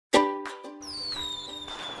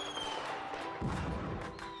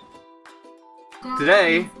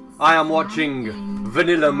Today, I am watching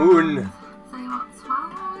Vanilla Moon.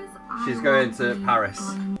 She's going to Paris.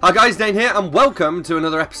 Hi guys, Dane here, and welcome to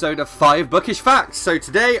another episode of 5 Bookish Facts. So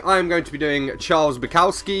today, I am going to be doing Charles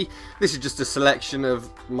Bukowski. This is just a selection of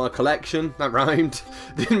my collection. That rhymed.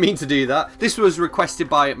 Didn't mean to do that. This was requested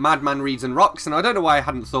by Madman Reads and Rocks, and I don't know why I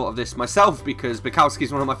hadn't thought of this myself, because Bukowski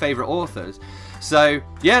is one of my favourite authors. So,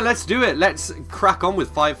 yeah, let's do it. Let's crack on with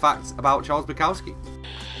 5 facts about Charles Bukowski.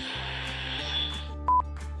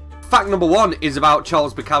 Fact number 1 is about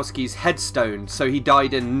Charles Bukowski's headstone. So he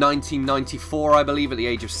died in 1994, I believe, at the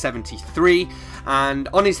age of 73. And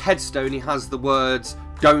on his headstone, he has the words,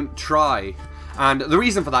 "Don't try." And the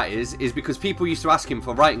reason for that is because people used to ask him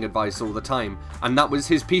for writing advice all the time. And that was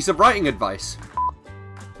his piece of writing advice.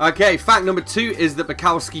 Okay, fact number 2 is that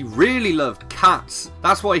Bukowski really loved cats.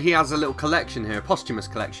 That's why he has a little collection here, a posthumous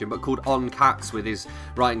collection, but called On Cats, with his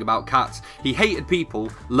writing about cats. He hated people,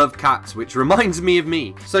 loved cats, which reminds me of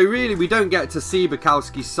me. So really, we don't get to see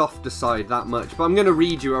Bukowski's softer side that much, but I'm going to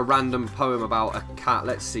read you a random poem about a cat.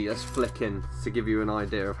 Let's see, let's flick in to give you an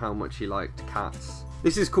idea of how much he liked cats.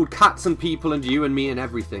 This is called Cats and People and You and Me and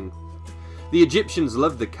Everything. The Egyptians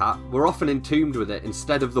loved the cat, were often entombed with it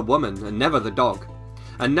instead of the woman, and never the dog.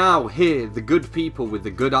 And now, here, the good people with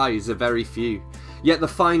the good eyes are very few. Yet the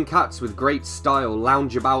fine cats with great style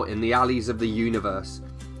lounge about in the alleys of the universe.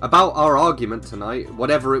 About our argument tonight,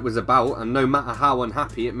 whatever it was about, and no matter how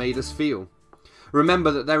unhappy it made us feel.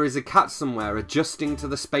 Remember that there is a cat somewhere adjusting to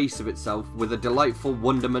the space of itself with a delightful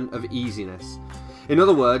wonderment of easiness. In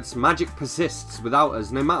other words, magic persists without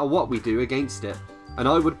us no matter what we do against it. And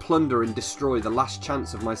I would plunder and destroy the last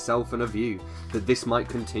chance of myself and of you, that this might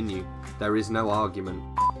continue. There is no argument.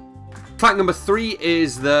 Fact number 3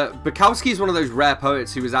 is that Bukowski is one of those rare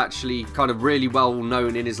poets who was actually kind of really well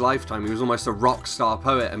known in his lifetime. He was almost a rock star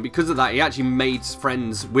poet, and because of that he actually made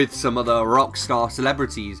friends with some other rock star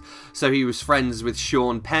celebrities. So he was friends with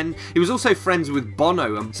Sean Penn. He was also friends with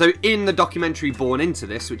Bono. So in the documentary Born Into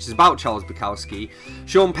This, which is about Charles Bukowski,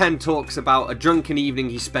 Sean Penn talks about a drunken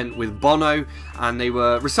evening he spent with Bono, and they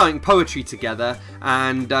were reciting poetry together,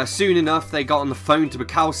 and soon enough they got on the phone to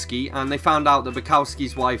Bukowski, and they found out that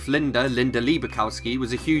Bukowski's wife Linda Lee Bukowski,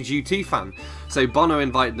 was a huge U2 fan. So Bono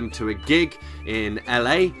invited them to a gig in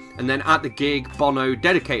LA, and then at the gig Bono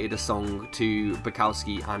dedicated a song to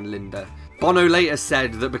Bukowski and Linda. Bono later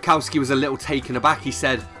said that Bukowski was a little taken aback. He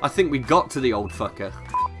said, "I think we got to the old fucker."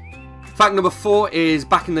 Fact number 4 is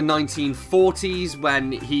back in the 1940s,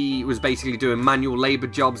 when he was basically doing manual labour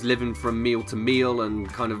jobs, living from meal to meal,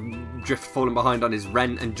 and kind of falling behind on his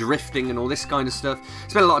rent and drifting and all this kind of stuff.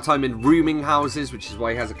 Spent a lot of time in rooming houses, which is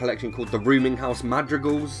why he has a collection called the Roominghouse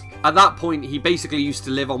Madrigals. At that point, he basically used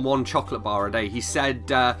to live on 1 chocolate bar a day. He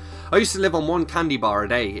said, "I used to live on 1 candy bar a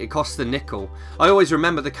day. It cost a nickel. I always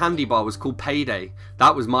remember the candy bar was called Payday.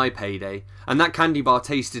 That was my payday. And that candy bar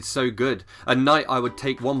tasted so good. At night I would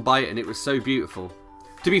take 1 bite and it was so beautiful."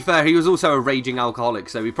 To be fair, he was also a raging alcoholic,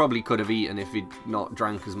 so he probably could have eaten if he'd not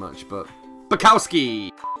drank as much, but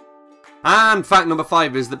Bukowski! And fact number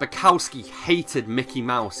 5 is that Bukowski hated Mickey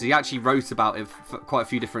Mouse. He actually wrote about it quite a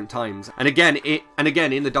few different times. And again,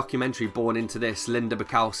 in the documentary Born Into This, Linda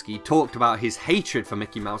Bukowski talked about his hatred for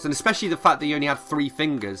Mickey Mouse, and especially the fact that he only had 3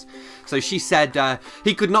 fingers. So she said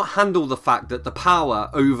he could not handle the fact that the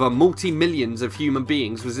power over multi-millions of human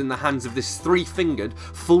beings was in the hands of this 3-fingered,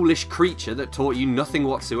 foolish creature that taught you nothing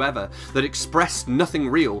whatsoever, that expressed nothing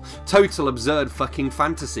real, total absurd fucking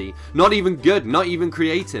fantasy. Not even good, not even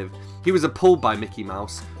creative. He was appalled by Mickey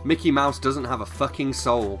Mouse. Mickey Mouse doesn't have a fucking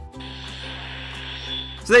soul.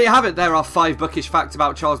 So there you have it. There are 5 bookish facts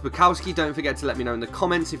about Charles Bukowski. Don't forget to let me know in the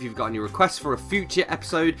comments if you've got any requests for a future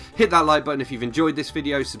episode. Hit that like button if you've enjoyed this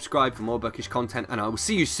video. Subscribe for more bookish content, and I will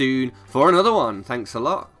see you soon for another one. Thanks a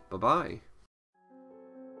lot. Bye-bye.